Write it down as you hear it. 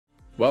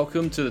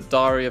Welcome to the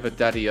Diary of a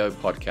Daddy-O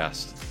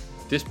podcast.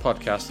 This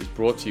podcast is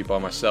brought to you by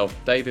myself,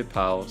 David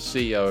Powell,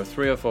 CEO of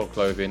 304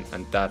 Clothing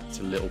and dad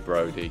to little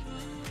Brody.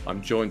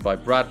 I'm joined by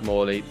Brad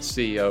Morley, the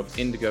CEO of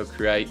Indigo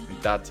Create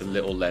and dad to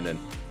little Lennon.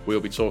 We'll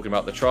be talking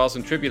about the trials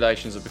and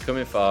tribulations of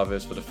becoming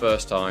fathers for the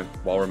first time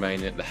while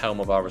remaining at the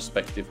helm of our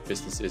respective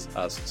businesses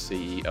as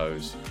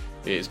CEOs.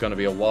 It is going to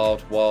be a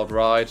wild, wild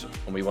ride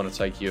and we want to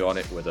take you on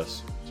it with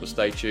us. So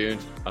stay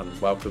tuned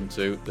and welcome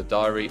to the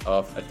Diary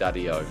of a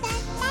Daddy-O.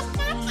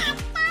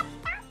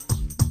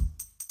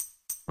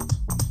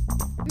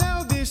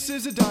 This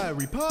is a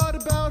diary pod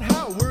about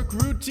how work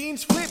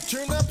routines flip,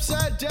 turn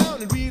upside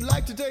down, and we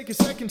like to take a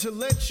second to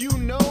let you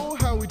know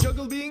how we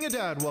juggle being a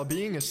dad while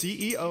being a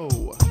CEO.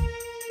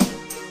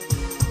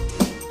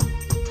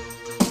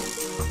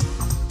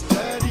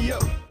 Daddy-o.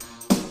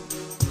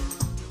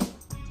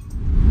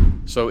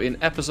 So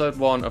in episode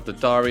 1 of the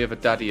Diary of a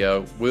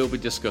Daddy-O, we'll be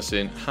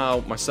discussing how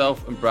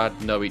myself and Brad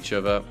know each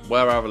other,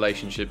 where our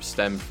relationship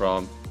stemmed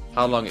from,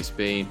 how long it's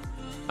been,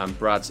 and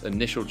Brad's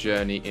initial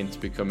journey into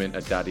becoming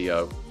a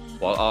Daddy-O,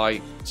 while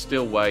I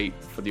still wait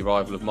for the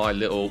arrival of my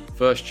little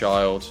first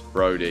child,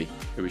 Brody,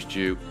 who is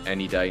due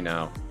any day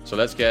now. So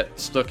let's get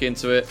stuck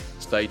into it.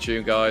 Stay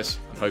tuned, guys,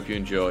 and hope you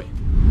enjoy.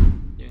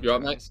 You all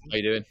right, mate? How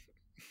you doing?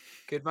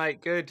 Good,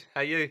 mate. Good.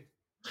 How you?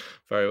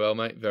 Very well,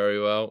 mate.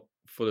 Very well.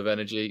 Full of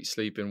energy,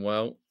 sleeping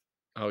well.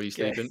 How are you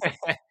sleeping?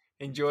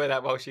 Enjoy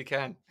that whilst you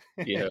can.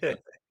 Yeah.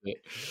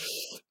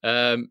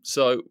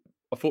 So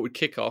I thought we'd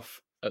kick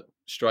off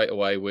straight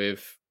away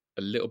with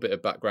a little bit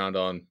of background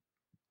on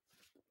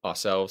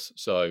ourselves.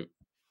 So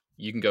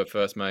you can go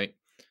first, mate.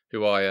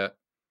 Who are you?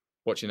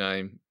 What's your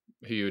name?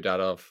 Who you're a dad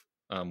of?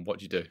 What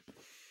do you do?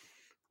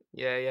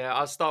 Yeah.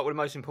 I'll start with the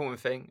most important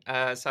thing.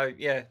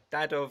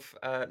 Dad of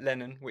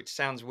Lennon, which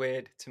sounds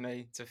weird to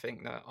me to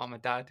think that I'm a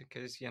dad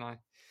because, I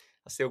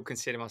still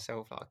consider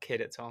myself like a kid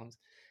at times.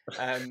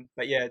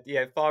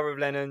 Father of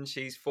Lennon.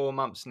 She's 4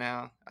 months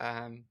now.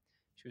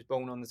 She was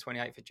born on the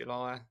 28th of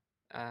July,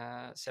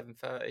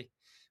 7:30.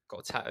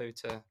 Got a tattoo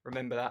to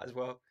remember that as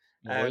well.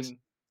 Always.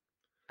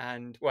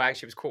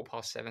 Actually, it was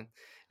 7:15.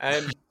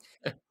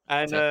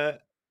 Other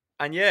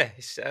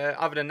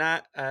than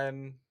that,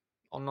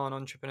 online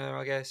entrepreneur,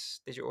 I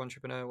guess, digital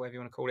entrepreneur, whatever you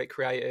want to call it,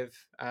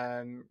 creative.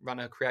 Run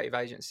a creative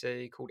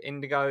agency called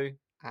Indigo,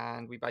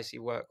 and we basically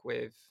work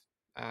with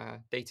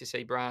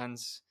D2C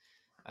brands,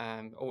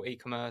 all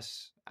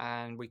e-commerce,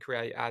 and we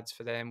create ads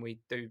for them. We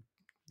do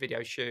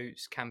video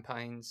shoots,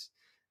 campaigns,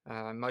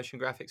 motion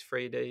graphics,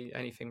 3D,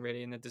 anything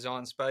really in the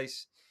design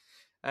space.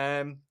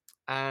 There's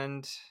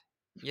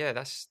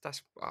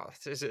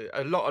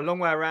a long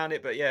way around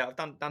it, but yeah, I've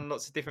done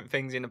lots of different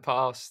things in the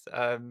past,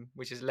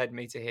 which has led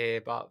me to here,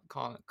 but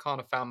kind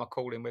of found my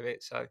calling with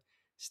it, so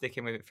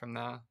sticking with it from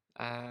now.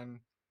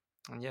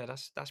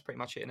 That's pretty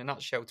much it in a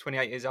nutshell.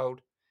 28 years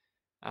old.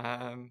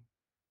 That's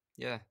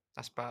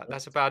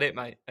about it,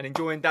 mate. And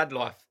enjoying dad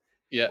life.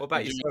 Yeah. What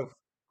about yourself?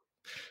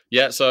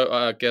 Yeah, so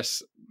I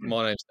guess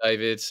my name's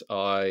David.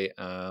 I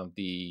am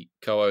the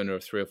co-owner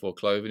of 304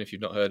 Clothing, if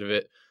you've not heard of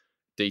it.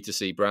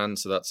 D2C brand,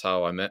 so that's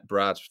how I met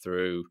Brad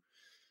through,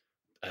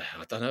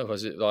 I don't know,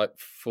 was it like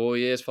 5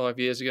 years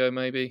ago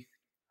maybe?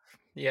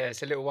 Yeah,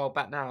 it's a little while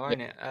back now, isn't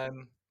it?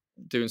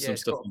 Doing some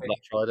stuff on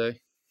Black Friday.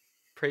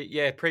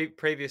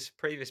 Previous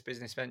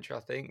business venture, I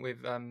think,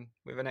 with an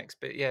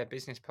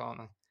business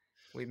partner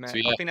we met. So,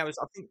 yeah.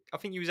 I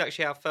think he was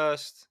actually our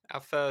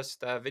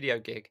first video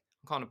gig.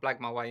 I kind of blagged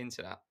my way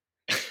into that.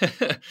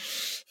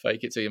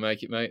 Fake it till you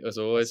make it, mate, as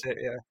always. That's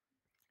it, yeah.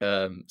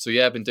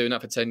 I've been doing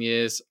that for 10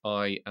 years.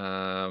 I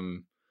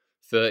am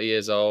 30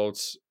 years old,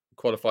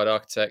 qualified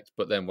architect,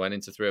 but then went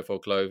into 304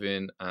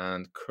 Clothing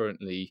and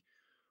currently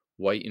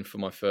waiting for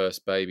my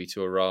first baby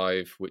to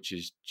arrive, which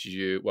is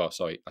due. Well,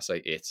 sorry, I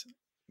say it. I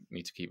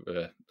need to keep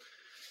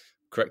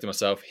correcting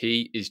myself.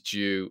 He is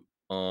due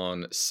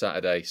on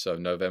Saturday, so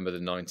November the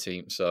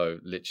 19th. So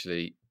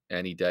literally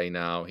any day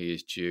now, he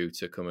is due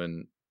to come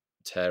and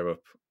tear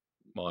up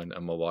mine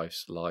and my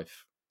wife's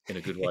life in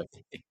a good way.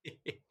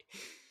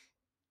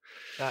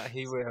 That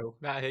he will.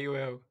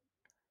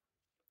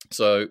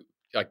 So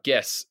I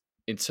guess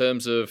in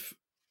terms of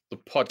the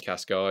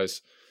podcast,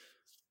 guys,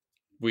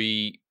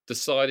 we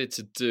decided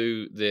to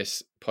do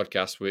this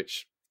podcast,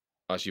 which,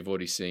 as you've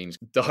already seen, is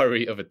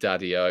Diary of a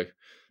Daddy-O.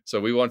 So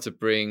we want to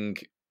bring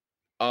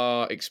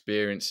our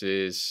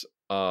experiences,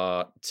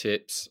 our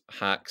tips,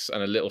 hacks,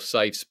 and a little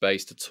safe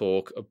space to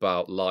talk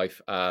about life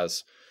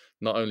as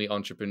not only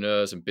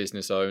entrepreneurs and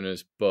business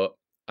owners, but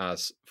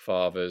as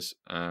fathers,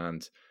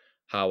 and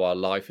how our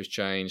life has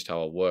changed,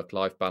 how our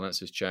work-life balance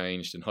has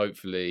changed, and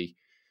hopefully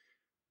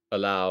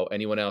allow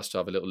anyone else to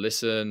have a little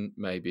listen,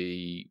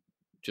 maybe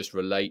just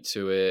relate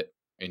to it,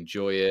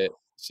 enjoy it,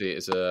 see it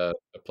as a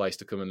place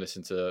to come and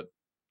listen to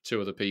two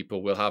other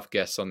people. We'll have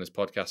guests on this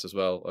podcast as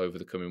well over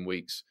the coming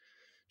weeks,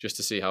 just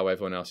to see how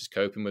everyone else is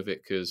coping with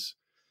it, because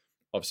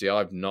obviously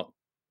I've not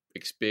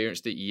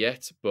experienced it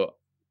yet, but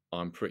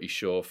I'm pretty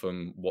sure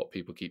from what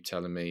people keep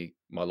telling me,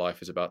 my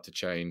life is about to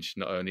change,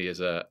 not only as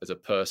a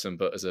person,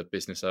 but as a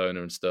business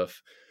owner and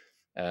stuff.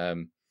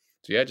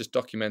 So yeah, just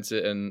document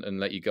it and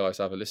let you guys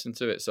have a listen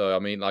to it. So I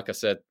mean, like I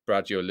said,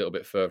 Brad, you're a little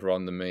bit further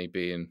on than me,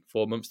 being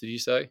 4 months. Did you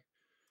say?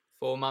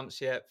 4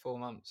 months, yeah, 4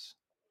 months.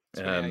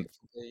 Um, 28th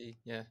will be,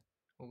 yeah,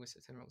 August,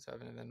 September,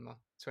 October, November.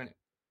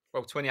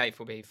 28th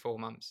will be 4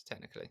 months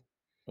technically.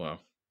 wow,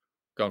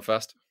 gone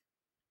fast.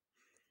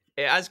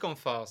 It has gone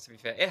fast, to be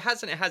fair. It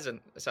hasn't. It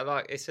hasn't. So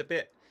like, it's a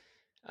bit.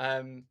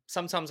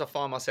 Sometimes I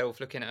find myself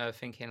looking at her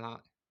thinking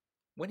like,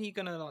 when are you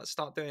gonna like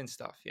start doing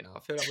stuff? You know, I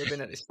feel like we've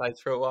been at this stage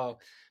for a while,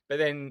 but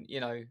then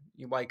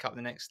you wake up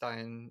the next day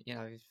and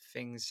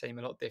things seem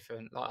a lot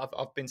different. Like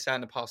I've been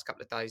saying the past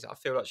couple of days, I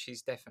feel like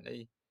she's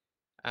definitely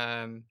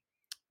um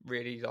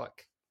really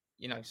like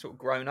sort of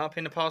grown up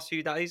in the past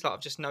few days. Like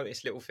I've just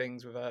noticed little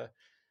things with her,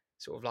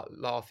 sort of like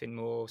laughing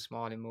more,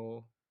 smiling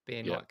more,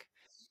 being Yeah, like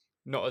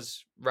not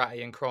as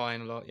ratty and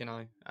crying a lot.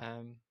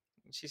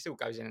 She still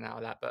goes in and out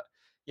of that, but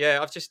yeah,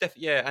 I've just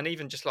yeah, and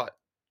even just like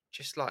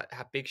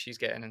how big she's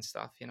getting and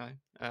stuff.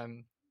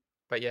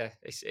 But yeah,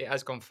 it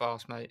has gone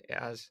fast, mate. It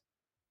has.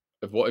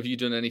 what have you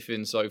done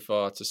anything so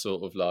far to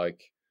sort of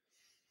like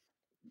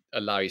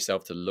allow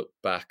yourself to look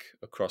back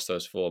across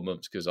those 4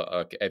 months? Because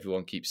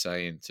everyone keeps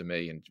saying to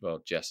me, and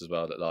well, Jess as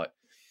well, that like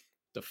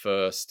the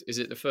first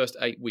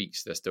 8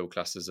 weeks they're still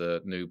classed as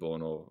a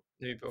newborn or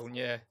Newborn,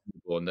 yeah.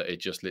 newborn, that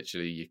it just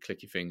literally you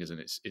click your fingers and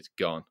it's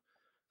gone,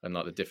 and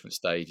like the different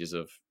stages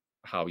of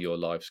how your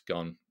life's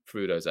gone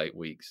through those 8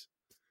 weeks.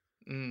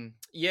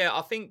 Yeah,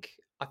 I think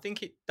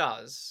it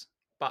does,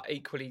 but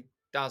equally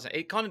doesn't.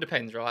 It kind of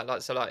depends, right?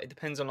 Like so, like it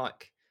depends on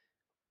like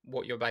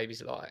what your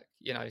baby's like,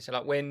 So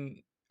like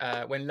when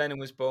Lennon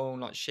was born,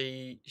 like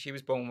she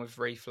was born with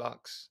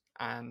reflux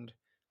and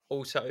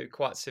also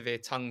quite severe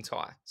tongue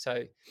tie.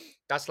 So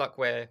that's like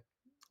where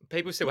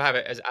people still have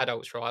it as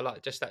adults, right?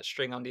 Like just that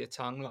string under your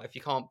tongue. Like if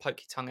you can't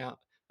poke your tongue out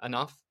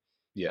enough,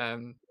 Yeah,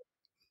 um,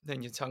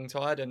 then you're tongue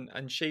tied.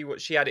 And she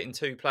had it in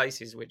two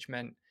places, which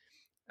meant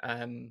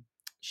um,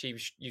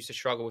 used to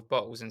struggle with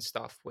bottles and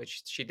stuff,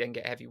 which she'd then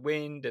get heavy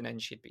wind, and then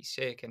she'd be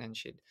sick, and then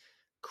she'd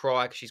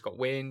cry because she's got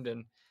wind,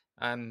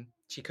 and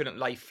she couldn't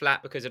lay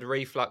flat because of the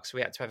reflux. So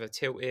we had to have her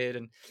tilted,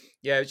 and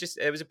yeah,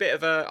 it was a bit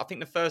of a. I think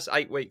the first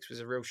 8 weeks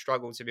was a real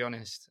struggle, to be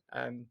honest.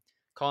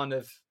 Kind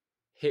of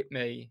hit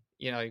me,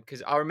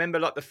 because I remember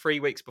like the 3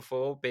 weeks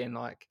before being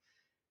like,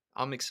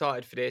 I'm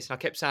excited for this, and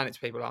I kept saying it to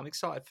people, like, I'm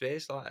excited for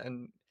this, like,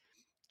 and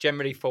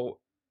generally thought,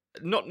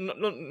 not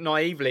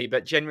naively,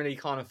 but generally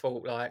kind of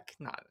thought like,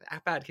 no,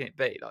 how bad can it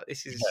be? Like yeah,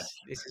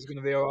 this is going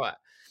to be all right.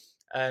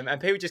 And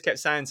people just kept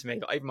saying to me,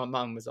 like even my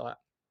mum was like,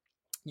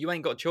 you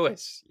ain't got a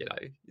choice,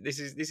 this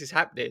is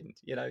happening,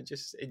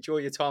 just enjoy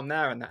your time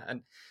there and that.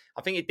 And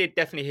I think it did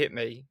definitely hit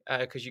me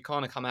because you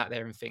kind of come out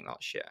there and think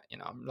like, shit,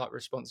 I'm like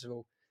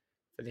responsible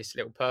for this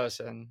little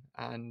person,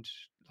 and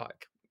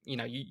like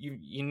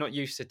you're not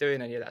used to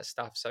doing any of that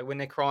stuff. So when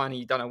they're crying and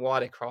you don't know why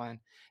they're crying,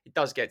 it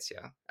does get to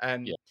you.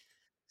 yeah,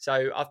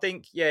 So I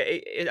think, yeah,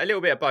 a little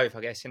bit of both,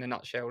 I guess, in a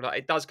nutshell. Like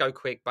it does go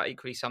quick, but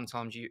equally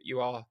sometimes you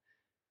are,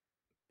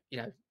 you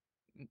know,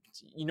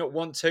 you not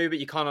want to, but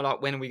you kind of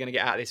like, when are we going to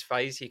get out of this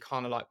phase? You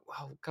kind of like,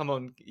 well, come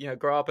on,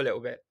 grow up a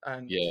little bit.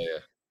 yeah.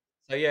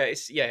 So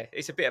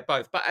it's a bit of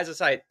both. But as I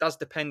say, it does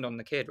depend on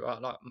the kid, right?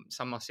 Like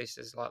some of my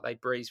sisters, like they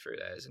breeze through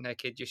theirs, and their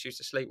kid just used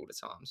to sleep all the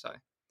time. So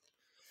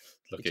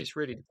Look, it just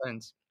really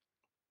depends.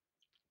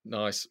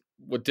 nice.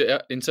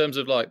 In terms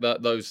of like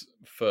those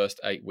first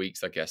 8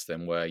 weeks, I guess,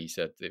 then where you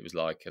said it was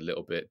like a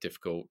little bit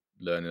difficult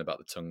learning about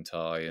the tongue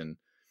tie and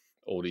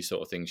all these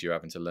sort of things you're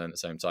having to learn at the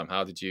same time.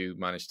 How did you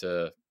manage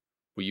to?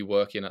 Were you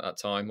working at that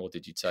time, or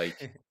did you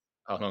take?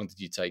 How long did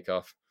you take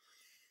off?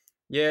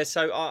 Yeah,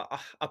 so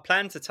I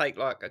planned to take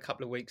like a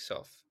couple of weeks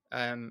off,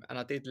 and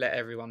I did let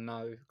everyone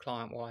know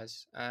client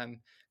wise,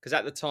 because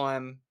at the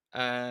time,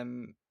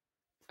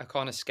 I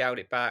kind of scaled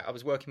it back. I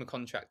was working with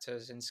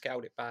contractors and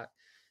scaled it back,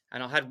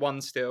 and I had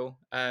one still,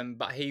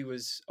 but he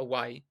was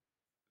away.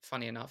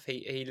 Funny enough,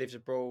 he lives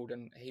abroad,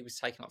 and he was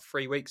taking like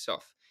 3 weeks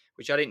off,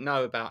 which I didn't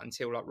know about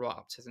until like right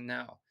up to the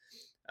now,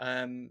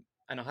 and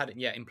I hadn't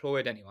yet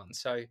employed anyone,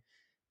 so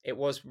it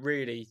was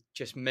really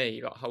just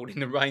me like holding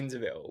the reins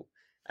of it all.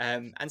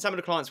 And some of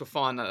the clients were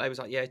fine. Like, they was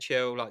like, yeah,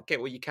 chill, like get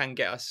what you can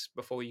get us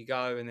before you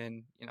go, and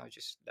then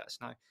just let us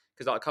know,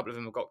 because like a couple of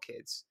them have got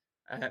kids,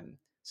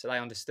 so they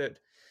understood.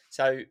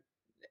 So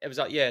it was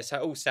like, yeah, so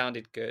it all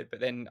sounded good. But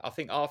then I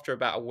think after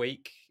about a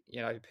week,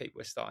 people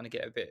were starting to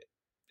get a bit,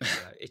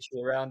 itchy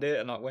around it,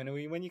 and like,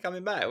 when you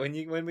coming back? When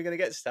we going to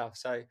get stuff?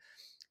 So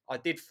I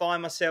did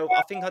find myself.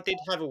 I think I did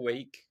have a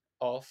week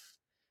off,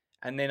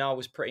 and then I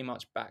was pretty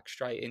much back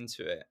straight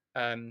into it.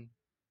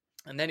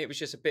 And then it was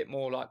just a bit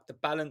more like the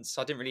balance.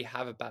 I didn't really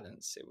have a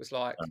balance. It was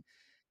like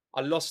I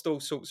lost all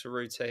sorts of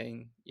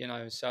routine,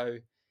 So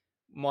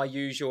my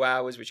usual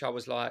hours, which I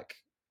was like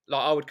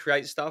I would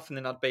create stuff, and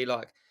then I'd be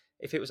like,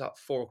 if it was like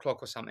 4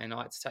 o'clock or something,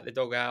 I had to take the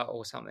dog out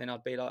or something,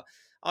 I'd be like,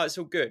 oh, it's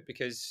all good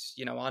because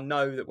I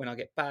know that when I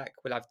get back,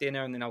 we'll have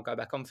dinner, and then I'll go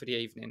back on for the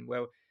evening.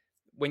 Well,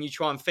 when you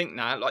try and think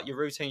that, like your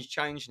routine's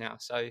changed now,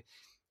 so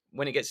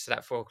when it gets to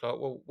that 4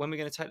 o'clock, well, when we're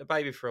going to take the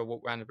baby for a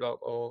walk around the block,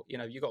 or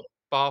you got to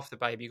bath the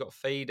baby, you got to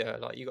feed her,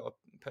 like you got to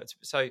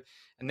so,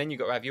 and then you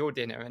got to have your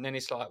dinner, and then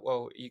it's like,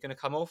 well, are you going to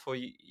come off, or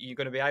you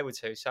going to be able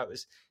to? So it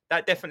was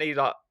that definitely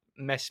like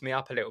messed me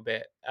up a little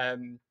bit.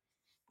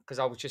 Because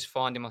I was just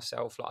finding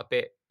myself like a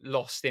bit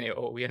lost in it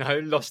all,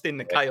 lost in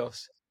the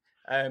chaos.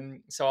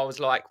 So I was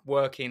like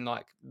working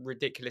like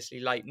ridiculously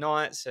late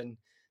nights and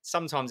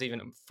sometimes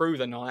even through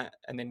the night,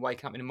 and then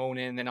waking up in the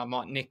morning, and then I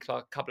might nick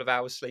like a couple of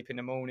hours sleep in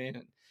the morning.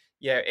 And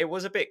yeah, it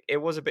was a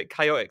bit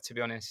chaotic, to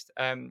be honest.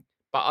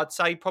 But I'd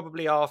say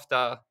probably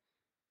after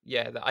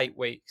the 8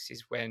 weeks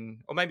is when,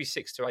 or maybe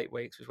 6 to 8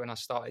 weeks was when I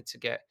started to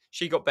get.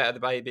 She got better, the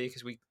baby,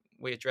 because we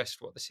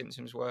addressed what the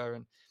symptoms were,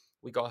 and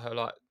we got her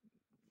like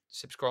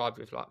subscribed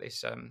with like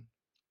this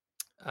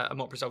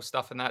omeprazole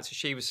stuff and that, so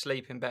she was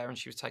sleeping better and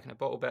she was taking a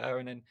bottle better,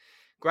 and then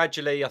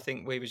gradually I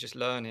think we were just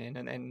learning,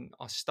 and then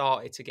I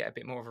started to get a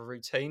bit more of a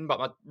routine, but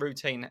my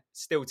routine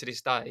still to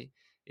this day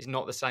is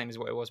not the same as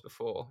what it was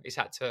before. It's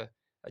had to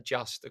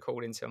adjust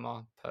according to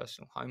my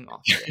personal home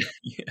life, I guess.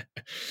 Yeah.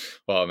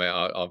 Well, I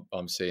mean,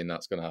 I'm seeing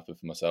that's going to happen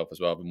for myself as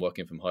well. I've been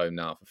working from home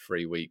now for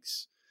 3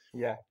 weeks.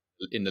 Yeah.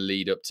 In the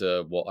lead up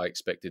to what I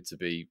expected to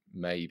be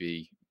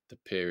maybe the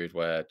period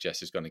where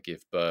Jess is going to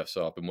give birth.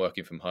 So I've been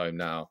working from home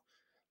now,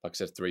 like I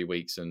said, 3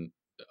 weeks, and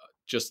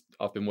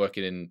I've been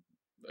working in,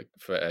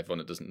 for everyone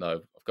that doesn't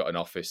know, I've got an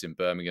office in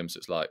Birmingham, so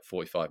it's like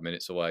 45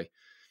 minutes away.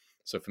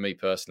 So for me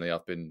personally,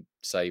 I've been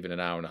saving an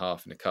hour and a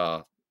half in the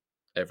car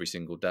every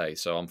single day.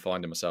 So I'm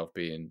finding myself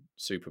being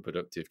super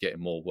productive, getting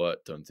more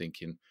work done,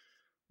 thinking,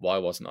 why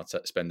wasn't I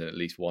spending at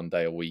least one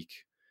day a week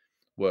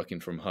working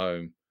from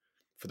home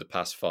for the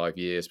past 5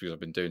 years? Because I've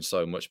been doing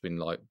so much, been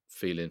like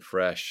feeling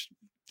fresh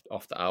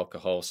off the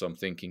alcohol. So I'm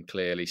thinking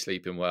clearly,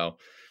 sleeping well.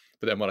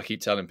 But then when I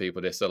keep telling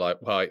people this, they're like,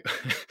 right,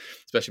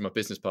 especially my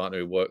business partner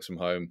who works from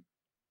home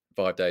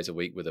 5 days a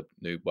week with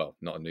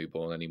not a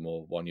newborn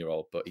anymore,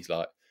 1-year-old, but he's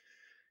like,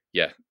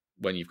 yeah,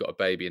 when you've got a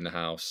baby in the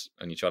house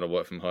and you're trying to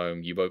work from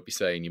home, you won't be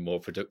saying you're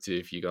more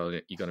productive. You're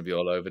going to be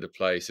all over the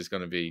place. There's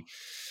going to be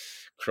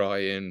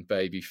crying,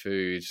 baby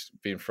food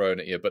being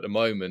thrown at you. But at the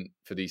moment,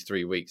 for these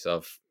 3 weeks,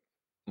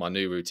 my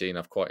new routine,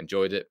 I've quite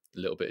enjoyed it. A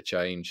little bit of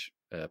change,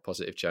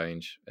 positive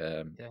change.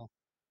 And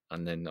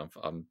then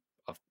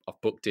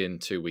I've booked in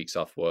 2 weeks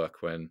off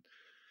work when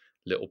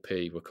little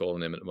P, we're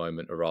calling him at the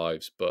moment,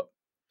 arrives. But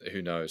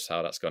who knows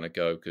how that's going to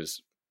go,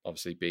 because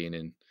obviously being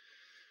in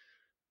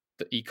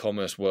the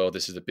e-commerce world,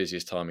 this is the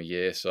busiest time of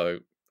year. So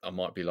I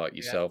might be like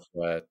yourself,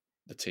 where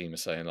the team are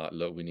saying like,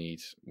 look, we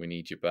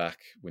need you back,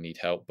 we need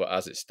help. But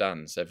as it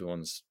stands,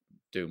 everyone's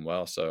doing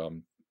well. So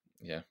I'm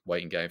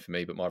waiting game for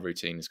me. But my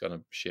routine is going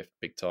to shift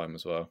big time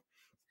as well.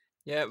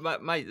 Yeah,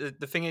 but mate,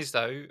 the thing is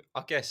though,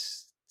 I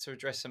guess to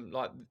address some,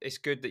 like, it's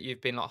good that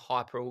you've been like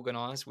hyper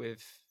organized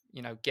with,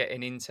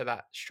 getting into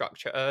that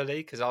structure early,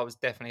 because I was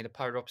definitely the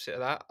polar opposite of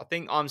that. I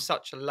think I'm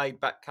such a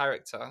laid back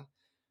character,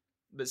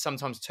 but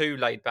sometimes too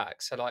laid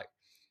back. So like,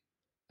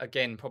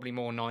 again, probably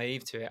more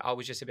naive to it. I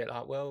was just a bit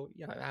like, well,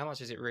 how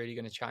much is it really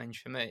going to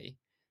change for me?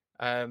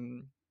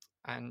 And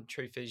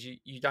truth is,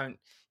 you don't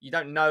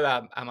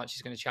know how much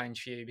is going to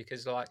change for you,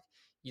 because like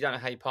you don't know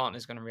how your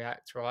partner's going to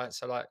react, right?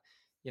 So like,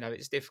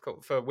 it's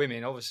difficult for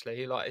women.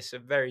 Obviously, like it's a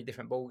very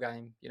different ball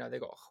game. They've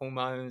got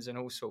hormones and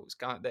all sorts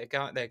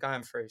they're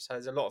going through. So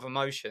there's a lot of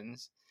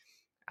emotions,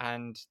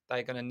 and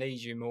they're going to need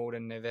you more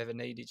than they've ever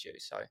needed you.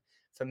 So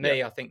for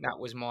me, I think that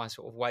was my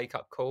sort of wake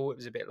up call. It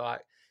was a bit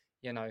like,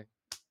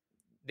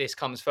 this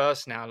comes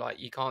first now. Like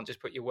you can't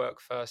just put your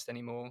work first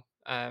anymore.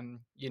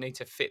 You need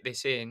to fit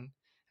this in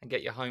and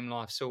get your home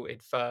life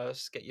sorted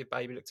first, get your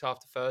baby looked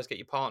after first, get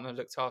your partner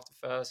looked after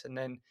first, and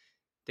then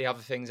the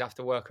other things have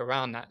to work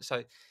around that.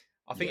 So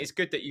I think it's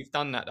good that you've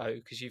done that though,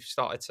 because you've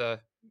started to,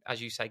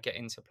 as you say, get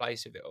into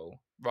place with it all,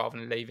 rather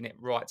than leaving it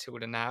right till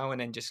the now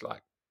and then just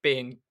like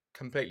being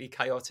completely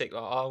chaotic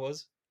like I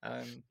was.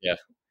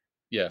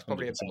 It's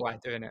probably 100%. a better way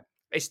of doing it.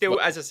 It's still,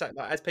 as I say,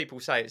 like, as people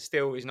say, it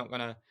still is not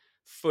going to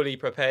fully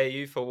prepare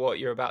you for what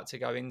you're about to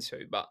go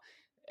into, but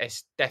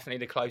it's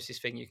definitely the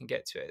closest thing you can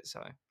get to it.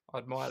 So I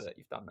admire that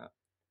you've done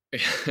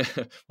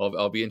that. Well,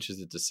 I'll be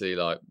interested to see,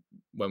 like,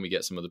 when we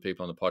get some other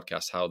people on the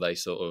podcast, how they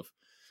sort of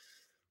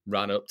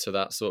ran up to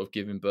that sort of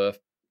giving birth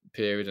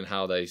period, and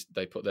how they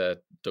put their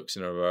ducks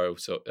in a row,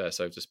 so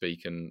to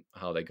speak, and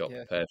how they got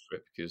prepared for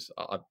it. Because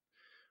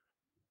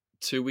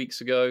 2 weeks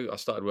ago, I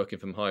started working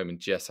from home, and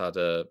Jess had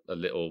a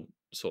little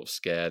sort of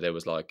scare. There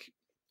was like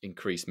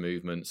increased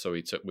movement, so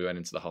we went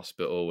into the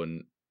hospital,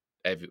 and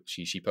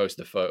she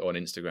posted a photo on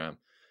Instagram,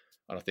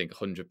 and I think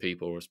 100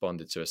 people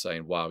responded to her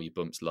saying, "Wow, your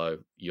bump's low.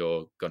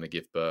 You're gonna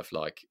give birth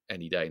like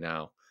any day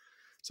now."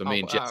 So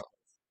me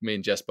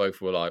and Jess both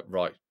were like,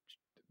 "Right,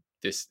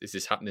 is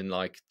this happening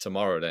like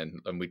tomorrow then?"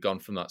 And we'd gone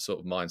from that sort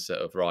of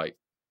mindset of, right,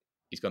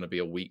 he's going to be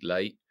a week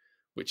late,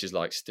 which is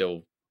like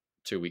still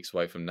 2 weeks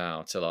away from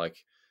now, to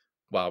like,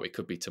 wow, it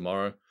could be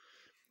tomorrow.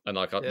 And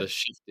like the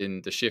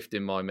shift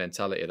in my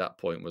mentality at that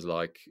point was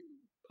like,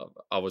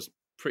 I was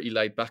pretty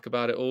laid back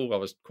about it all. I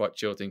was quite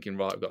chill, thinking,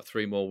 right, I've got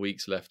 3 more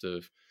weeks left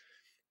of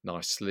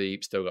nice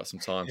sleep, still got some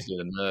time to do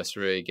the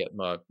nursery, get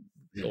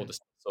all the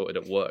stuff sorted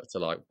at work, to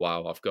like,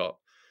 wow, I've got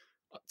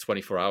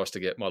 24 hours to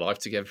get my life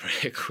together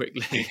very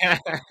quickly.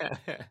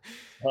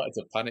 Started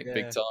to panic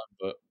big Yeah, time,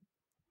 but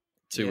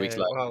 2 weeks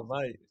yeah. later,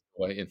 Well, mate,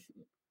 waiting.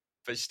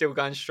 but still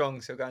going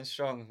strong, still going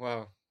strong.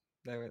 Well,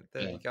 there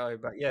Yeah, you go.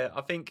 But yeah,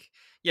 I think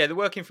the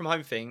working from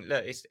home thing.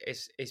 Look,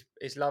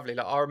 it's lovely.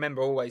 Like I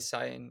remember always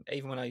saying,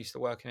 even when I used to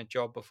work in a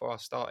job before I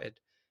started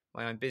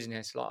my own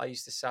business, like I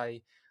used to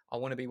say, I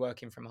want to be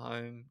working from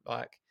home,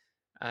 like,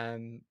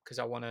 because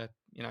I want to,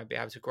 be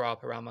able to grow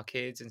up around my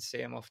kids and see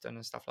them often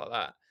and stuff like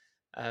that.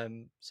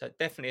 So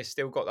definitely, it's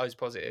still got those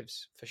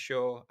positives for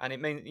sure. And it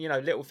means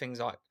little things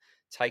like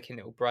taking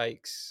little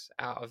breaks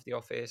out of the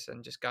office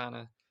and just going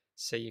to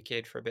see your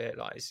kid for a bit,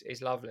 like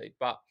is lovely.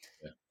 But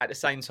yeah, at the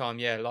same time,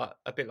 yeah, like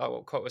a bit like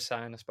what Cot was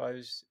saying, I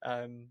suppose.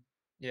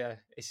 Yeah,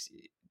 it's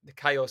the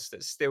chaos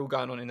that's still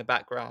going on in the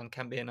background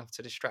can be enough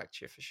to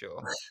distract you for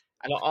sure.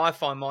 And I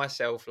find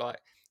myself like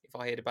if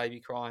I hear the baby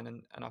crying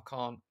and I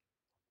can't,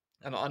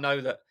 and I know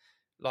that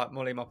like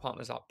Molly, my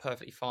partner's like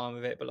perfectly fine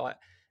with it, but like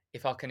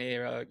if I can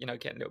hear her,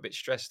 getting a little bit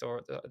stressed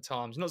or at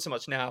times, not so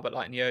much now, but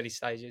like in the early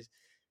stages,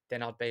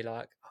 then I'd be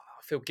like, "Oh,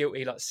 I feel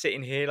guilty like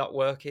sitting here like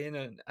working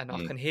and I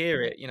mm, can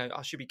hear it,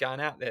 I should be going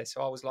out there.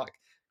 So I was like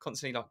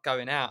constantly like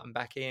going out and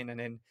back in. And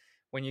then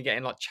when you're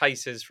getting like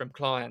chasers from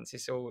clients,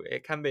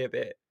 it can be a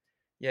bit,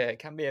 yeah, it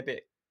can be a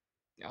bit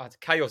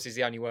chaos is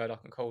the only word I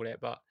can call it,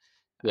 but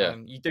yeah.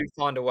 you do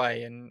find a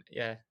way, and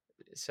yeah,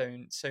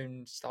 soon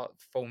start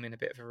forming a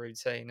bit of a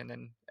routine, and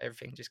then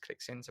everything just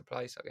clicks into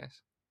place, I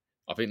guess.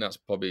 I think that's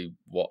probably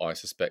what I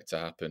suspect to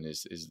happen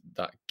is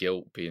that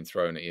guilt being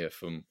thrown at you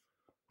from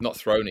not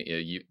thrown at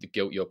you, the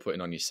guilt you're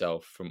putting on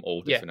yourself from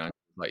all Yeah, different angles.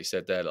 Like you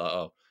said there, like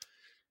oh,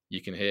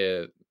 you can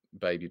hear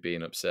baby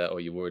being upset or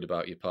you're worried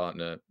about your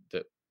partner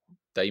that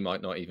they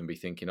might not even be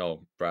thinking,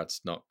 oh,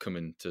 Brad's not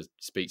coming to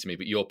speak to me,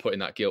 but you're putting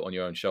that guilt on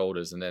your own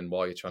shoulders. And then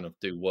while you're trying to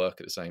do work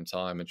at the same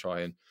time and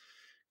try and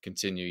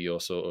continue your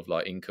sort of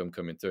like income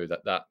coming through,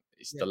 that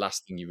is yeah, the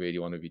last thing you really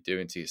want to be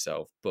doing to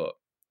yourself. But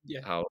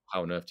yeah, how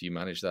on earth do you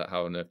manage that?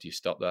 How on earth do you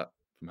stop that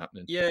from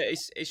happening? yeah.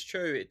 It's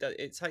true.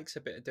 It takes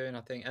a bit of doing,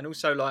 I think, and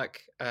also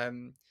like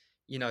even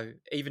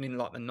in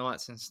like the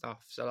nights and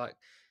stuff. So like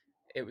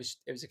it was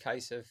a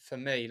case of for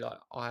me like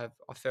I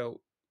felt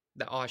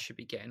that I should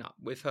be getting up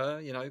with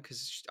her,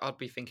 because I'd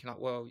be thinking like,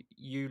 well,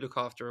 you look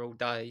after her all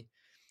day.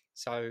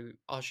 So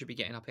I should be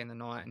getting up in the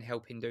night and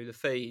helping do the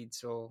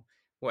feeds or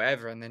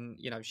whatever. And then,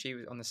 she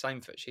was on the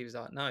same foot. She was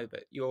like, no,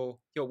 but you're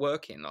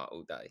working like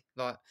all day.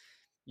 Like,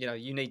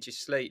 you need your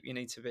sleep. You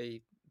need to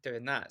be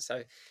doing that.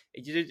 So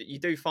you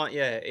do find,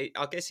 yeah,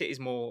 I guess it is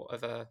more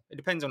of it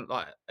depends on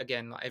like,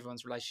 again, like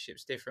everyone's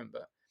relationship's different,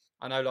 but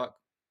I know like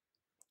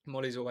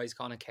Molly's always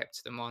kind of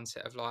kept the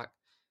mindset of like,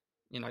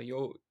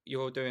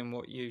 you're doing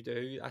what you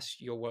do.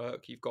 That's your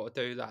work. You've got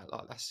to do that.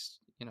 Like that's,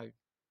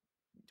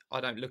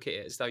 I don't look at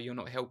it as though you're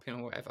not helping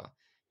or whatever.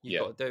 You've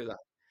Yeah, got to do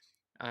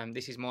that.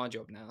 This is my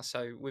job now.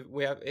 So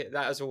we have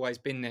that has always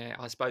been there.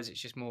 I suppose it's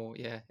just more,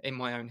 yeah, in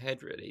my own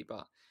head really.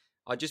 But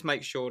I just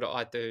make sure that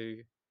I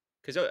do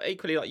because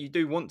equally, like you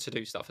do want to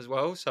do stuff as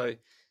well. So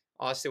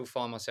I still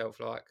find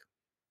myself like,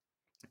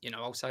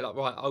 I'll say like,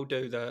 right, I'll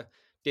do the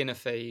dinner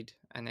feed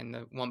and then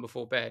the one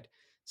before bed.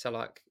 So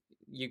like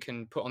you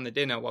can put on the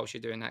dinner whilst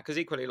you're doing that because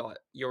equally like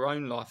your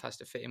own life has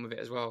to fit in with it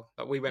as well.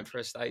 Like we went for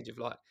a stage of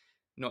like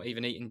not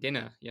even eating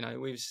dinner,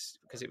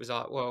 because it was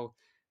like, well,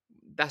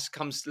 that's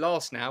comes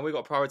last now. We've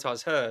got to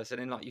prioritize her. So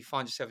then like you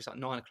find yourself it's like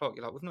 9 o'clock.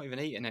 You're like, we've not even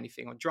eaten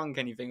anything or drunk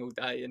anything all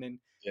day. And then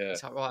yeah,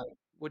 it's like, right,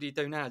 what do you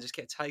do now? Just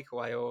get a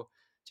takeaway or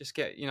just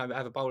get,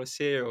 have a bowl of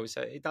cereal.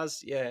 So it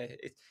does, yeah.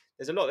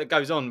 There's a lot that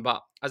goes on,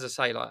 but as I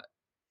say, like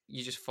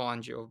you just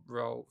find your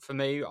role. For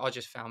me, I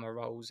just found my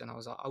roles and I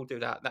was like, I'll do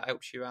that. That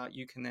helps you out.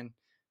 You can then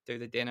do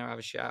the dinner, have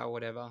a shower,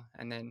 whatever.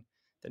 And then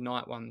the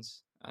night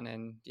ones. And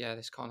then, yeah,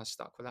 this kind of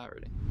stuck with that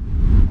really.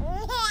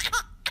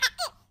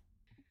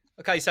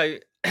 Okay, so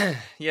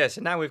yeah,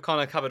 so now we've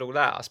kind of covered all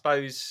that. I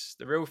suppose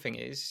the real thing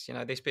is,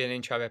 this being an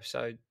intro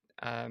episode,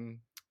 um,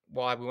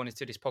 why we wanted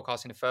to do this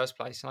podcast in the first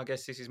place. And I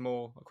guess this is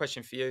more a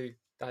question for you,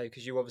 Dave,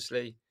 because you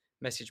obviously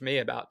messaged me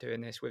about doing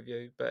this with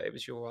you, but it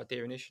was your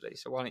idea initially.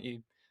 So why don't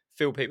you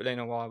fill people in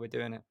on why we're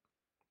doing it?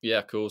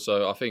 yeah. Cool.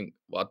 So I think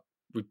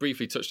we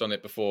briefly touched on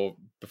it before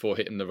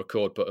hitting the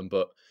record button,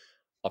 but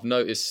I've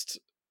noticed.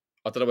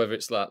 I don't know whether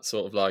it's that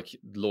sort of like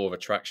law of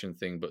attraction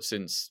thing, but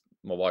since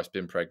my wife's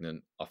been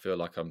pregnant, I feel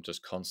like I'm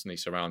just constantly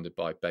surrounded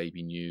by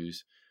baby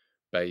news,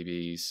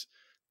 babies,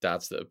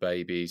 dads that are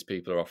babies,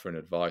 people are offering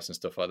advice and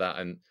stuff like that.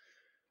 And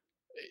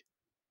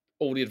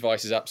all the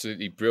advice is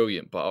absolutely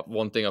brilliant. But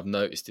one thing I've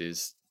noticed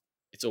is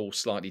it's all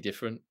slightly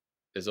different.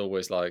 There's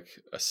always like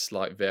a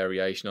slight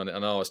variation on it.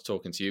 And I was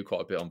talking to you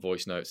quite a bit on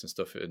voice notes and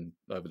stuff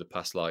over the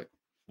past, like,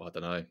 I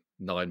don't know,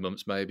 9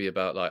 months maybe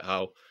about like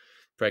how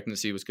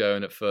pregnancy was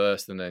going at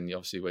first. And then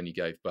obviously when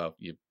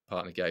your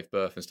partner gave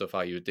birth and stuff,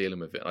 how you were dealing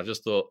with it. And I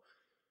just thought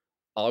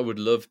I would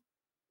love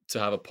to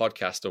have a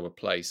podcast or a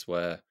place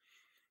where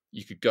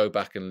you could go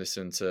back and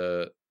listen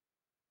to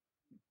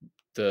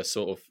the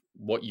sort of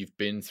what you've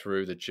been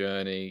through, the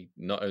journey,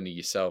 not only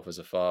yourself as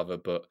a father,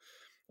 but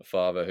a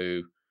father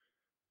who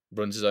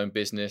runs his own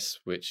business,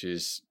 which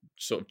is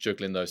sort of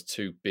juggling those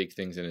two big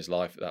things in his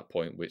life at that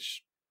point,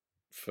 which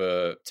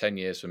for 10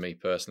 years for me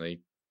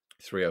personally,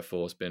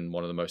 304 has been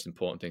one of the most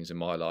important things in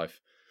my life.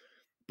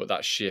 But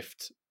that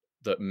shift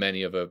that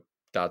many other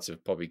dads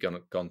have probably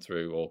gone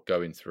through or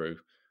going through,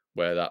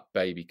 where that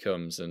baby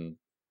comes and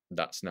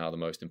that's now the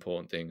most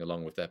important thing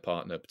along with their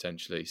partner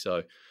potentially.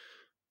 So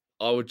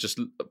I would just,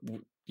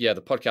 yeah,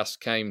 the podcast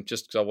came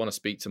just because I want to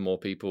speak to more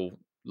people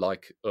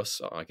like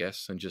us, I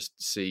guess, and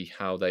just see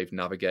how they've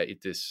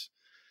navigated this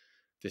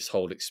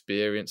whole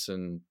experience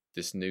and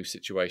this new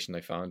situation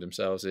they found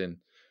themselves in.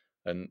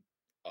 And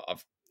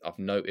I've I've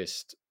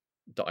noticed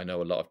that I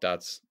know a lot of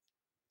dads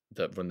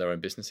that run their own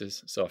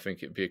businesses, so I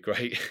think it'd be a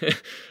great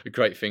a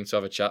great thing to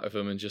have a chat with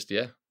them and just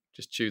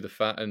chew the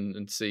fat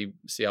and see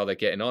how they're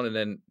getting on, and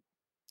then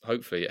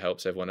hopefully it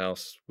helps everyone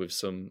else with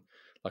some,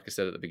 like I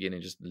said at the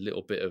beginning, just a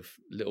little bit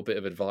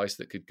of advice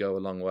that could go a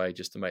long way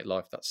just to make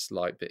life that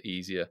slight bit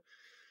easier.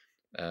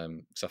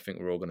 Because I think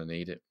we're all going to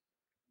need it.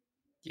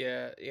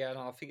 Yeah, yeah,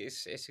 no, I think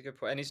it's a good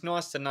point, and it's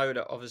nice to know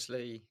that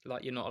obviously,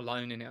 like, you're not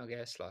alone in it. I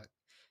guess, like,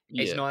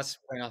 it's Yeah, nice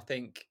when I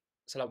think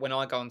so. Like when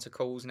I go onto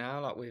calls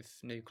now, like with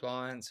new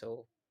clients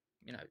or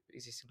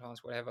existing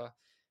clients, whatever.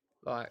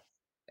 Like,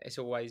 it's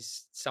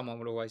always someone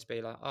will always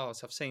be like, "Oh,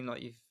 so I've seen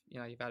like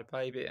you've had a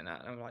baby and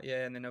that," and I'm like,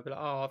 "Yeah," and then they'll be like,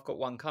 "Oh, I've got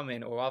one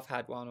coming," or "I've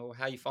had one," or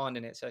 "How you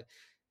finding it?" So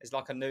it's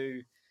like a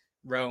new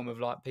realm of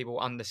like people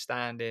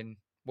understanding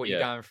what you're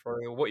yeah, going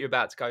through or what you're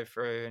about to go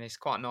through, and it's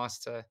quite nice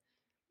to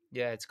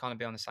kind of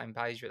be on the same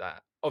page with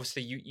that.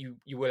 Obviously,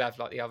 you will have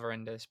like the other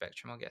end of the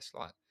spectrum, I guess,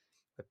 like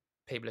where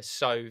people are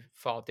so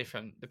far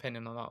different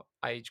depending on like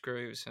age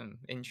groups and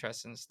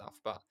interests and stuff.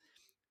 But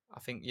I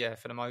think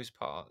for the most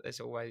part,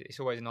 it's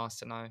always nice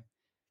to know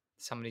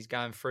somebody's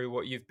going through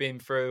what you've been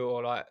through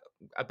or like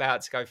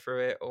about to go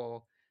through it,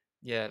 or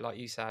like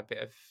you say, a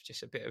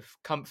bit of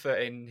comfort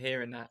in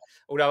hearing that.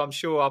 Although I'm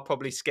sure I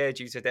probably scared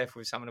you to death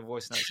with some of the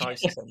voice notes I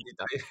used to send you,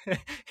 Dave,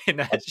 in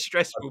I, that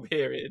stressful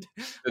period.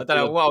 I, I don't I,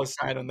 know what I was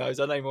saying on those.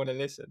 I don't even want to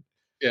listen.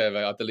 yeah,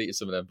 mate, I deleted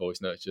some of them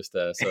voice notes just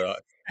there, so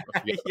I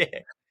forget. Yeah,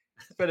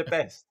 it's for the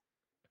best.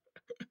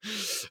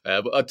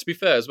 But to be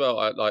fair as well,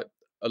 like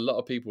a lot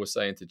of people were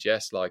saying to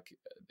Jess, like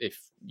if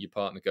your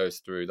partner goes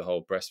through the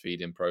whole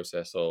breastfeeding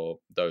process or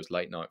those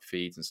late night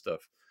feeds and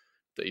stuff,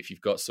 that if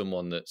you've got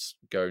someone that's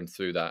going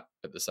through that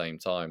at the same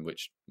time,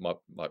 which my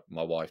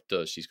wife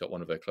does, she's got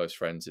one of her close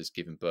friends is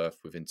giving birth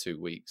within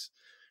 2 weeks.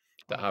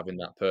 That Wow. having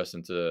that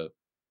person to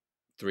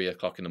 3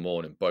 o'clock in the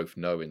morning, both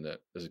knowing that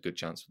there's a good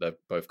chance they're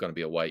both going to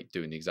be awake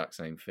doing the exact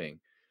same thing,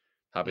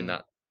 having Mm.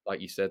 that, like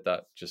you said,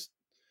 that just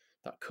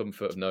that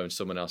comfort of knowing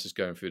someone else is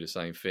going through the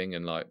same thing.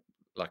 And like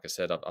I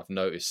said, I've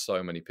noticed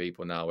so many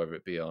people now, whether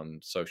it be on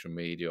social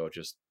media or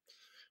just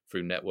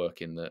through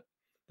networking, that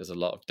there's a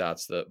lot of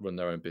dads that run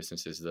their own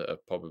businesses that are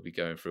probably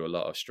going through a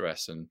lot of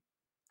stress and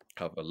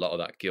have a lot of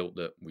that guilt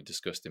that we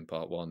discussed in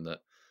part one, that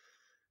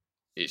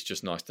it's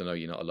just nice to know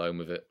you're not alone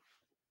with it.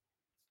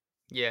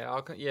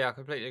 I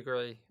completely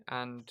agree.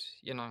 And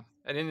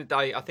at the end of the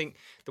day, I think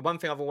the one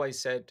thing I've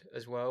always said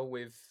as well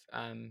with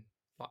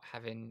like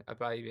having a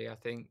baby, I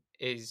think,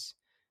 is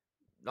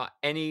like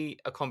any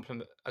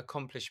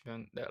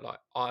accomplishment that like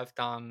I've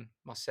done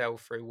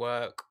myself through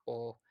work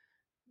or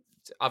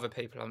to other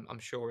people, I'm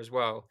sure as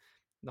well.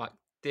 Like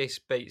this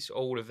beats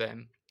all of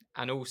them,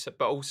 and also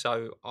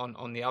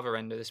on the other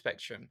end of the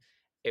spectrum,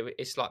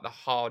 it's like the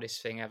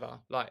hardest thing ever.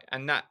 Like,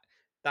 and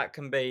that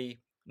can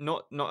be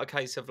not a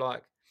case of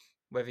like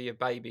whether your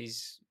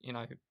baby's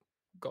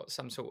got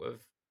some sort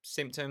of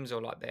symptoms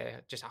or like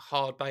they're just a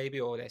hard baby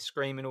or they're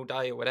screaming all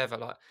day or whatever.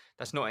 Like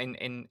that's not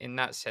in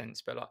that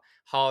sense, but like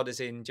hard as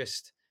in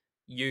just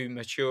you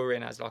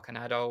maturing as like an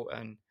adult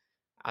and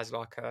as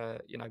like a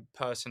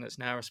person that's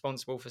now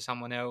responsible for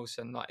someone else,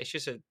 and like it's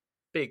just a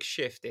big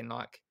shift in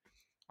like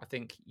I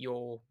think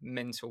your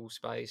mental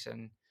space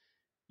and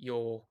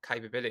your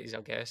capabilities,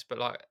 I guess, but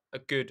like a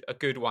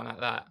good one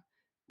at that.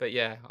 But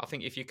yeah, I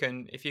think if you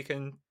can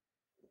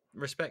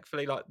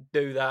respectfully like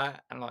do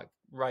that and like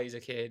raise a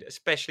kid,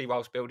 especially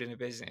whilst building a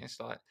business,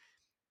 like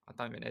I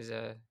don't think there's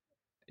a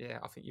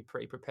I think you're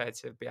pretty prepared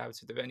to be able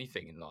to do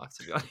anything in life,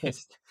 to be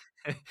honest.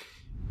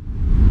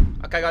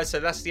 Okay, guys, so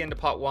that's the end of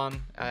part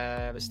one.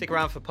 But stick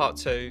around for part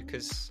two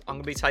because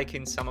I'm going to be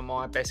taking some of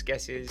my best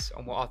guesses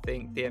on what I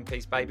think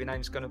DMP's baby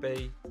name's going to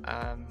be.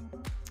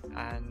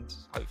 And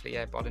hopefully,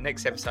 by the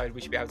next episode,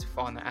 we should be able to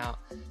find that out.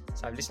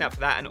 So listen out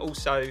for that, and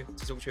also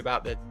to talk to you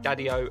about the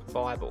Daddy-O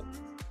Bible.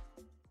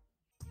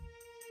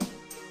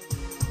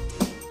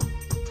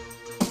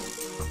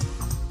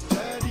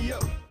 Daddy-o.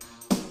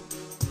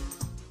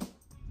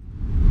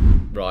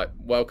 Right,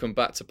 welcome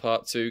back to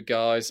part two,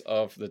 guys,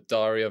 of the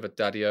Diary of a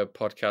Daddy-O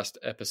podcast,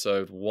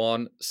 episode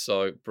 1.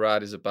 So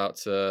Brad is about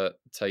to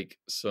take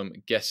some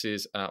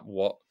guesses at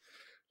what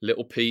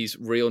Little P's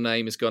real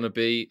name is going to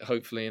be,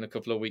 hopefully in a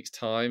couple of weeks'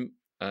 time,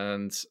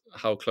 and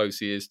how close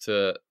he is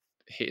to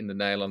hitting the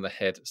nail on the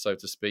head, so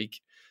to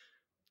speak.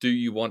 Do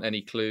you want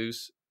any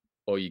clues,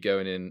 or are you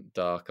going in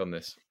dark on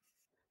this?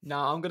 No,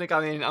 I'm going to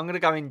go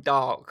in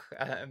dark,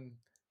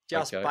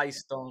 just Okay.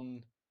 based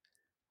on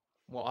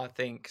what I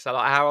think. So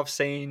like how I've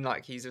seen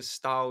like his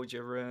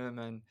nostalgia room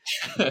and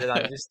I don't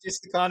know,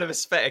 just the kind of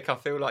aesthetic I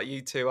feel like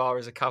you two are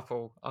as a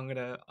couple.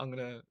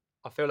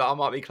 I feel like I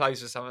might be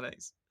close with some of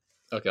these.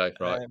 Okay,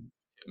 right. Um,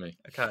 Get me.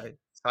 okay.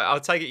 So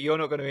I'll take it you're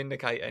not going to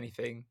indicate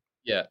anything.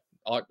 Yeah,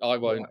 I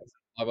won't. Right.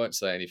 I won't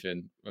say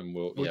anything, and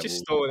We'll just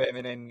store them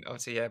and then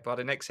obviously yeah, by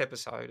the next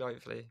episode,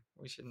 hopefully,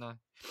 we should know.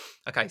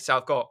 Okay, so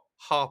I've got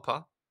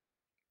Harper,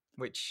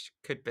 which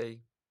could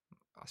be,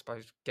 I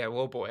suppose, girl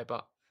or boy,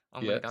 but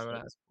I'm gonna yeah. go with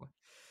that as boy.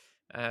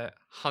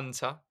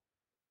 Hunter.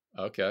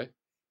 Okay,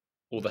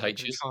 all the I'm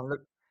gonna H's. try and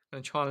look. I'm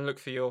gonna try and look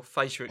for your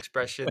facial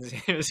expressions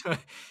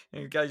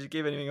in case you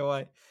give anything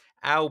away.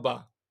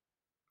 Alba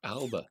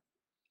Alba.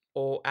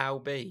 or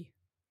Albi.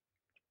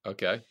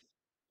 Okay,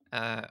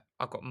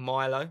 I've got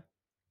Milo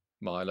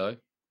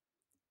Milo.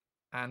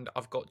 and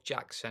I've got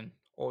Jackson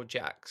or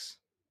Jax.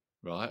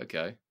 Right.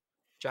 Okay,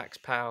 Jax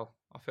Powell.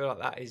 I feel like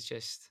that is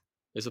just.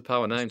 it's a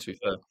power It's name, to be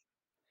fair.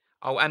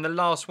 Oh, and the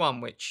last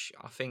one, which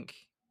I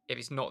think if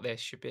it's not this,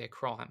 should be a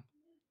crime,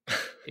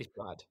 is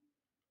Brad.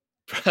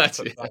 I Brad,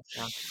 put yeah, Brad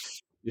down.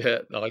 yeah,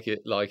 like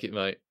it,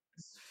 mate.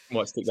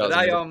 Might stick that So as a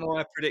they middle. are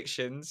my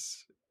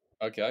predictions.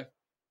 Okay.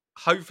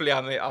 Hopefully,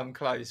 I'm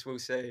close. We'll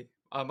see.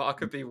 I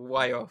could be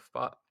way off,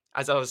 but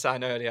as I was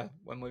saying earlier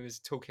when we was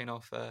talking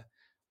off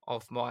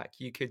mic,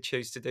 you could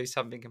choose to do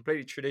something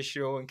completely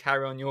traditional and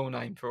carry on your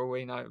name for all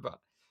we know. But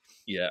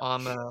Yeah,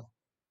 I'm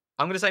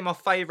going to say my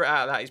favourite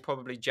out of that is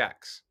probably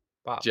Jax,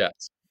 but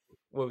Jets.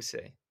 we'll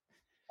see.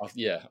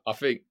 Yeah, I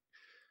think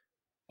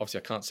obviously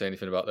I can't say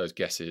anything about those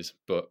guesses,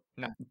 but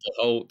No,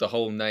 the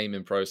whole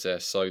naming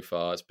process so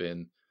far has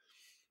been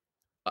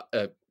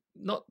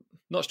not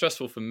not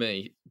stressful for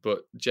me,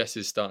 but Jess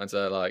is starting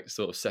to like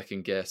sort of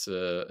second guess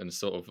and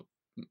sort of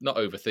not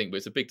overthink, but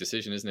it's a big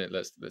decision, isn't it?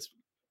 Let's be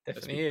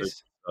definitely true.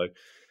 is. So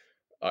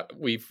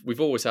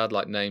we've always had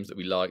like names that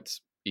we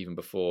liked even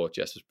before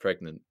Jess was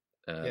pregnant,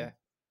 Yeah.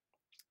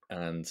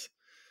 and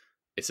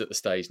it's at the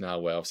stage now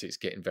where obviously it's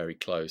getting very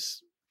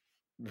close,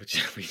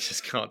 which we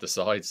just can't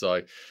decide.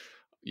 So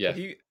yeah,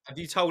 Have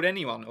you told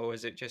anyone, or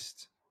is it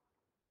just,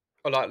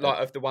 or uh, like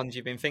of the ones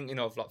you've been thinking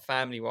of, like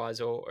family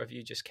wise, or have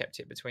you just kept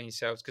it between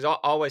yourselves? Because I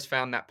always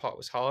found that part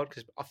was hard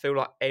because I feel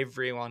like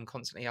everyone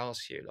constantly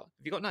asks you, like,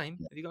 "Have you got a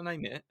name? Have you got a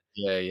name yet?"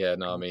 yeah.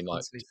 No, I And you mean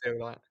like constantly feel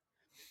like,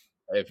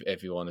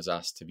 everyone has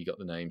asked, have you got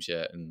the names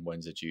yet, and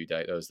when's the due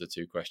date? Those are the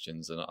two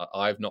questions, and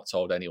I've not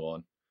told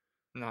anyone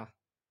 "No,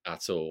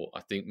 at all.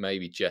 I think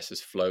maybe Jess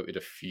has floated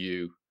a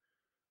few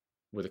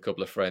with a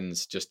couple of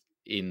friends just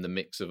in the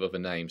mix of other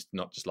names,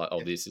 not just like,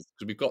 oh, yeah, this is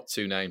because we've got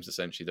two names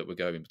essentially that we're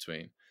going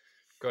between.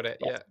 got it,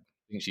 But I yeah,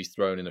 think she's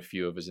thrown in a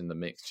few others in the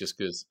mix just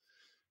because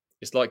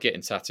it's like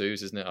getting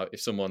tattoos, isn't it?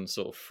 If someone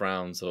sort of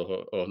frowns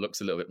or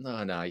looks a little bit,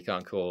 no, you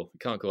can't call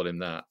him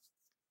that.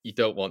 You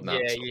don't want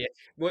that yeah, sort yeah." of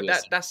Well,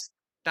 yes,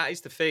 that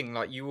is the thing.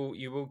 Like, you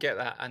will get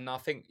that, and I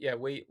think yeah,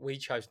 we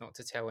chose not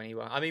to tell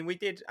anyone. I mean, we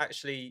did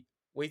actually.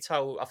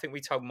 I think we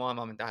told my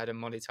mum and dad, and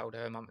Molly told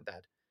her mum and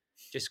dad,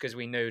 just because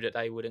we knew that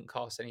they wouldn't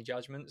cast any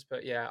judgments.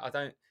 But yeah, I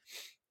don't.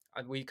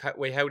 We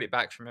held it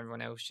back from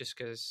everyone else just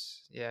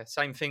because yeah,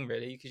 same thing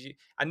really. Because you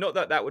and not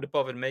that that would have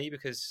bothered me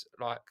because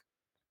like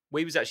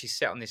we was actually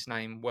set on this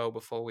name well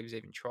before we was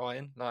even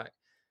trying. Like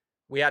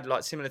we had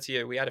like similar to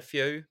you, we had a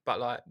few, but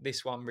like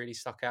this one really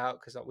stuck out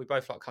because like we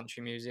both like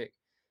country music.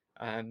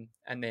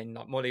 And then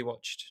like Molly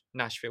watched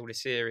Nashville the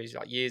series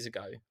like years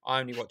ago. I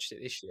only watched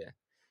it this year,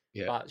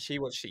 yeah, but she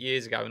watched it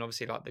years ago, and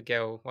obviously like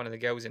one of the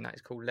girls in that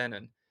is called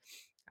Lennon,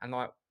 and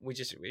like we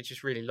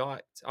just really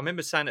liked. I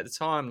remember saying at the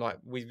time like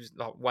we was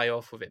like way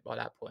off with it by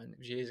that point. It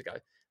was years ago. I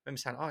remember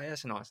saying, "Oh yeah,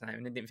 that's a nice name,"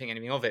 and then didn't think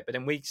anything of it. But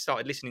then we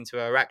started listening to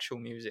her actual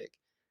music,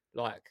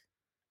 like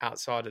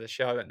outside of the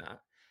show and that.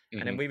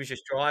 And then hmm we was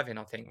just driving.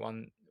 I think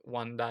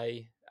one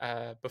day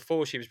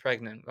before she was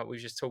pregnant, like we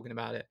was just talking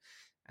about it,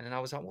 and then I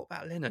was like, "What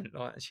about Lennon?"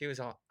 Like, and she was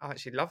like, "I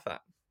actually love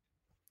that."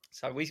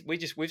 So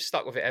we've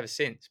stuck with it ever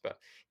since. But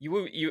you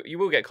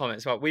will get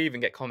comments. Like we even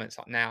get comments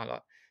like now,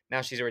 like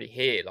now she's already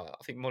here. Like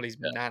I think Molly's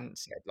yeah, nan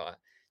said, like,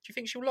 "Do you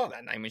think she'll like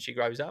that name when she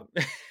grows up?"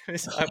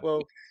 It's like,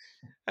 well,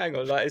 hang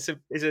on, like it's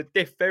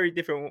a very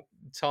different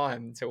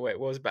time to what it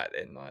was back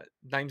then. Like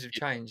names have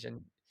changed,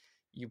 and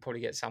you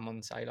probably get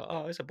someone say like,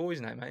 "Oh, it's a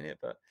boy's name, ain't it?"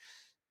 But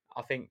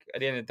I think at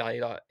the end of the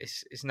day, like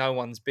it's no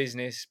one's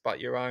business but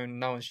your own,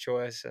 no one's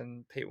choice,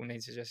 and people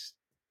need to just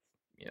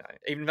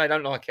even if they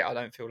don't like it, I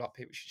don't feel like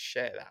people should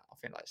share that. I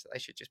think like they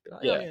should just be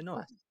like, "Oh yeah, yeah,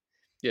 nice."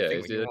 yeah.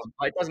 Think what you want.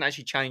 Like, it doesn't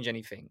actually change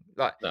anything.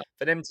 Like No,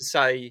 for them to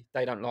say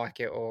they don't like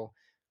it or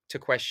to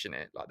question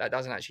it, like that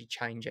doesn't actually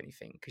change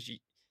anything because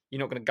you're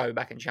not going to go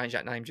back and change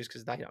that name just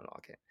because they don't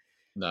like it.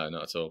 no,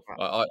 not at all.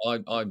 Right.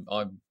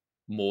 I'm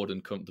more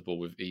than comfortable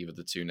with either of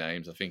the two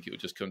names. I think it would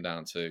just come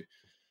down to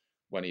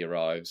when he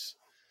arrives,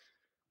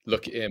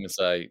 look at him and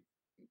say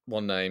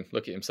one name,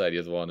 look at him say the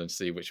other one, and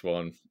see which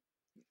one.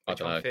 I Which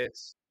don't one know.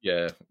 fits?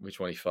 Yeah, which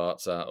one he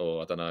farts at,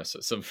 or I don't know.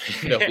 So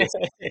something Get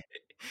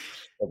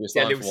there'll be a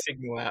a sign little for one.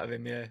 signal out of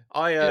him. Yeah,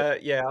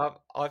 Yeah,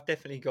 I've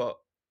definitely got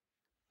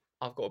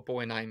a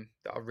boy name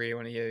that I really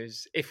want to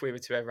use if we were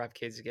to ever have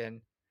kids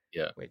again.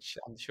 Yeah. which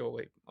I'm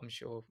sure.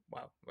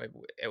 Well,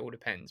 it all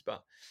depends,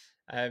 but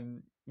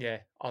yeah,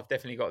 I've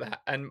definitely got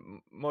that.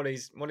 And Molly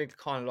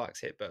kind of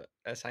likes it, but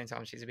at the same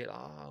time, she's a bit like,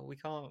 oh, we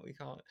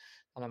can't.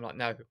 And I'm like,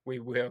 no, we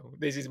will.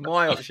 This is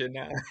my option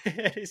now.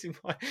 This is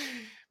my.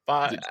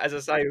 But as I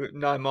say,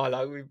 no,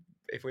 Milo,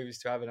 if we was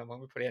to have another one,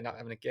 we'd probably end up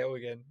having a girl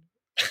again.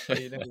 So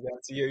you never be able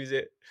to use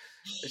it.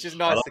 It's just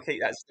nice to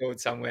keep that stored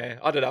somewhere.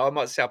 I don't know. I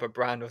might set up a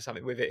brand or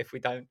something with it if we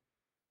don't.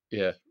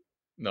 Yeah,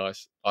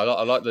 nice. I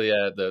like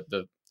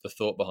the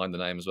thought behind the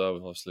name as well.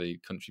 With obviously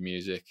country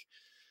music,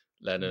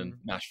 Lennon,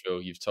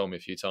 Nashville. You've told me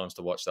a few times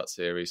to watch that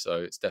series,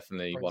 so it's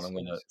definitely one I'm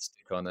going to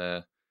stick on.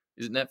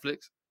 Is it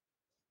Netflix?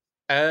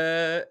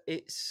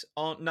 It's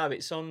on. No,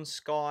 it's on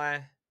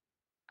Sky.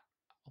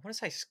 I want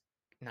to say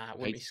no, it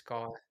wouldn't be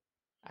Sky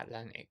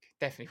Atlantic.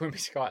 Definitely wouldn't be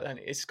Sky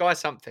Atlantic. It's Sky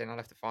something. I'll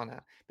have to find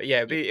out. But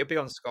yeah, it'll be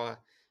on Sky.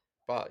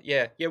 But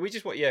yeah,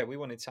 we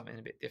wanted something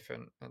a bit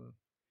different and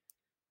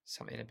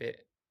something a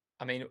bit.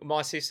 I mean,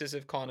 my sisters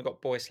have kind of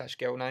got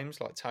boy/girl names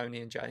like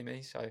Tony and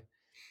Jamie, so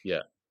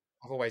yeah,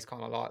 I've always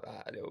kind of liked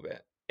that a little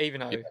bit.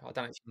 Even though I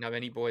don't actually know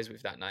any boys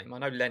with that name. I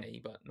know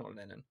Lenny, but not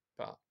Lennon.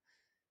 But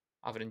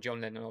other than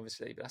John Lennon,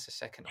 obviously, but that's a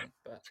second name.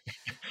 But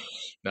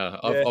no,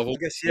 yeah, I've I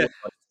guess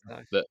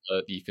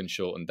that you can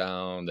shorten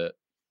down that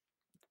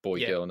boy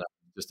girl name,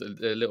 just a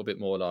little bit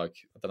more like,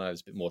 I don't know,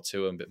 there's a bit more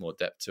to them, a bit more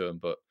depth to them,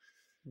 but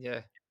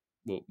yeah,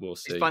 we'll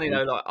see. it's funny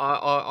though. Like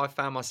I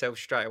found myself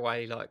straight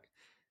away like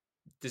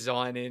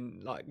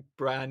designing like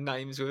brand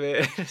names with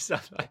it,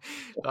 stuff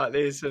like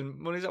this. And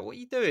Molly's like, "What are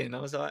you doing?"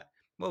 I was like,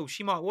 "Well,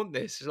 she might want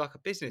this as like a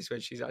business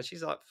when she's like, for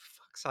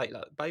fuck's sake,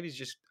 like baby's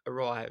just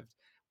arrived.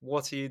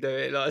 What are you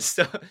doing? Like,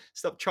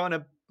 stop trying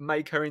to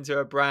make her into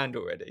a brand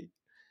already."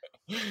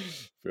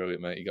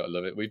 Brilliant, mate. You got to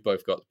love it. We've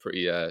both got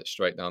pretty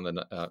straight down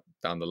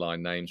the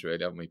line names,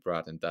 really, haven't we,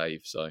 Brad and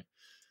Dave? So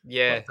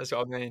yeah, that's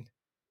what I mean.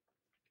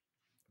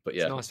 But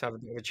yeah, it's nice to have a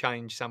bit of a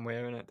change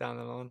somewhere in it down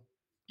the line.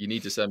 You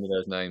need to send me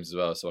those names as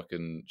well, so I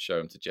can show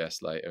them to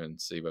Jess later and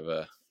see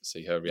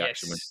her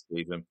reaction when she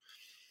sees them.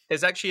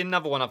 There's actually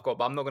another one I've got,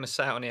 but I'm not going to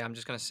say it on here. I'm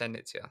just going to send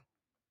it to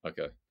you.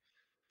 Okay.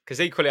 Because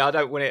equally, I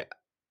don't want it.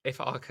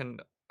 If I can,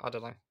 I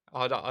don't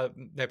know.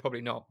 They're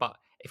probably not. But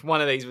if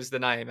one of these was the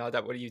name, I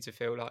don't want you to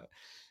feel like,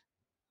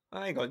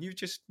 hang on, you've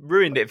just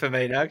ruined it for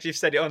me now because you've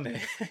said it on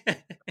there.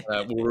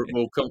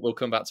 We'll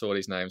come back to all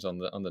these names on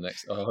the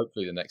next,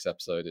 hopefully the next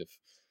episode if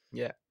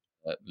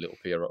little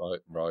P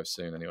arrives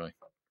soon anyway.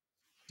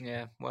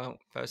 Yeah, well,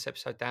 first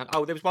episode down.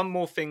 Oh, there was one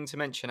more thing to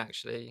mention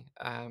actually.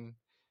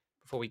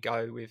 Before we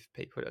go with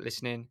people that are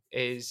listening,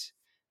 is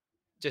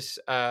just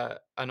an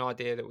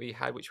idea that we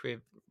had, which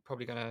we're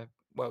probably gonna.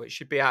 Well, it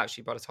should be out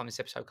actually by the time this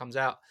episode comes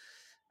out.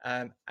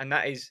 And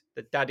that is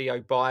the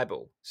Daddy-O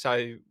Bible.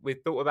 So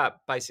we've thought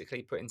about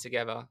basically putting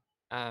together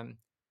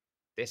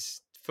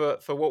this for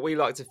what we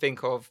like to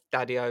think of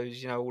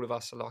Daddy-O's. You know, all of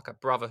us are like a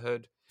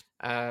brotherhood.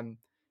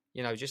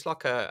 You know, just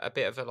like a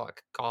bit of a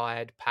like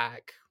guide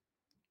pack,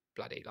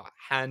 bloody like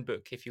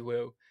handbook, if you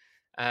will.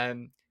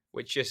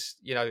 Which just,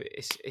 you know,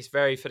 it's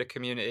very for the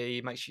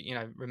community. Makes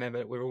you, remember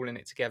that we're all in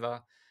it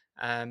together.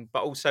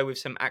 But also with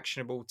some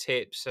actionable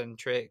tips and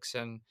tricks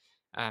and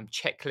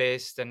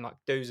checklist and like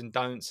do's and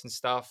don'ts and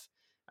stuff,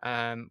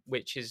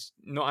 which is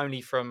not only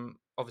from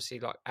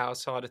obviously like our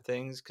side of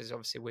things, because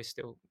obviously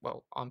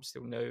I'm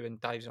still new and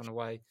Dave's on the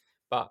way,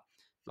 but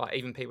like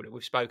even people that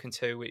we've spoken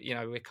to,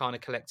 we're kind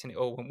of collecting it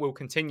all and we'll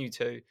continue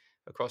to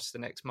across the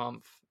next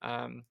month.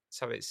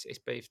 So it's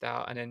beefed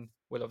out, and then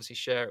we'll obviously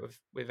share it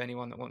with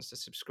anyone that wants to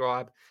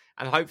subscribe,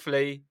 and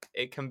hopefully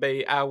it can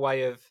be our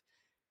way of,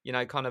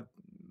 kind of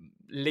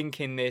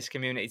linking this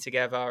community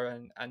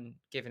together and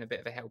giving a bit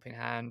of a helping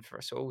hand for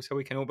us all, so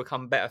we can all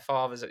become better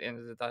fathers at the end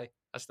of the day.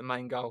 That's the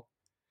main goal.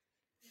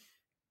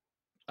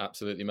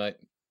 Absolutely, mate.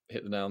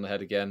 Hit the nail on the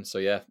head again. So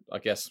yeah, I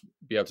guess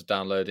be able to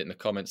download it in the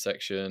comment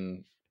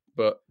section.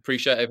 But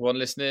appreciate everyone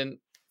listening.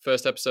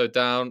 First episode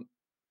down.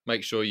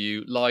 Make sure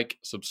you like,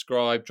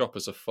 subscribe, drop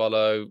us a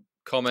follow,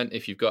 comment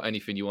if you've got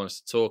anything you want us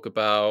to talk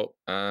about,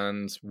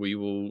 and we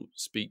will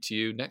speak to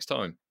you next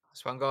time.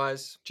 That's one,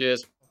 guys.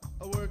 Cheers.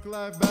 A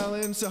work-life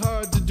balance is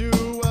hard to do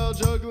while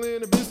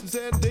juggling a business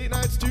and date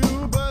nights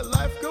too. But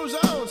life goes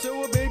on, so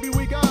what baby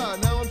we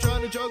got? Now I'm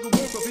trying to juggle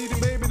work while feeding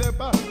baby that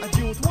bot. I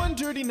deal with one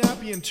dirty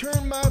nappy and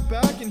turn my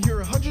back and hear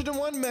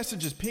 101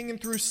 messages pinging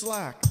through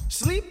Slack.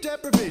 Sleep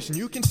deprivation,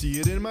 you can see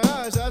it in my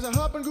eyes. As I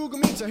hop on Google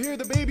Meets, I hear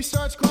the baby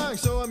starts crying.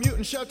 So I mute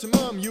and shout to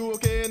mom, you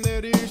okay in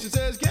that ear? She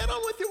says, get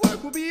on with your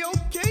work, we'll be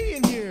okay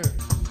in here.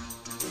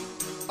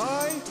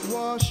 I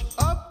wash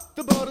up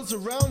the bottles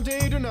around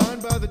 8 or 9.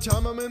 By the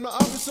time I'm in my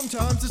office,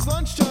 sometimes it's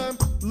lunchtime.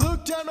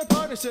 Looked at my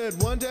partner,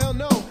 said, one day I'll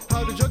know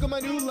how to juggle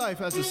my new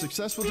life as a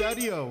successful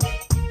daddy-o.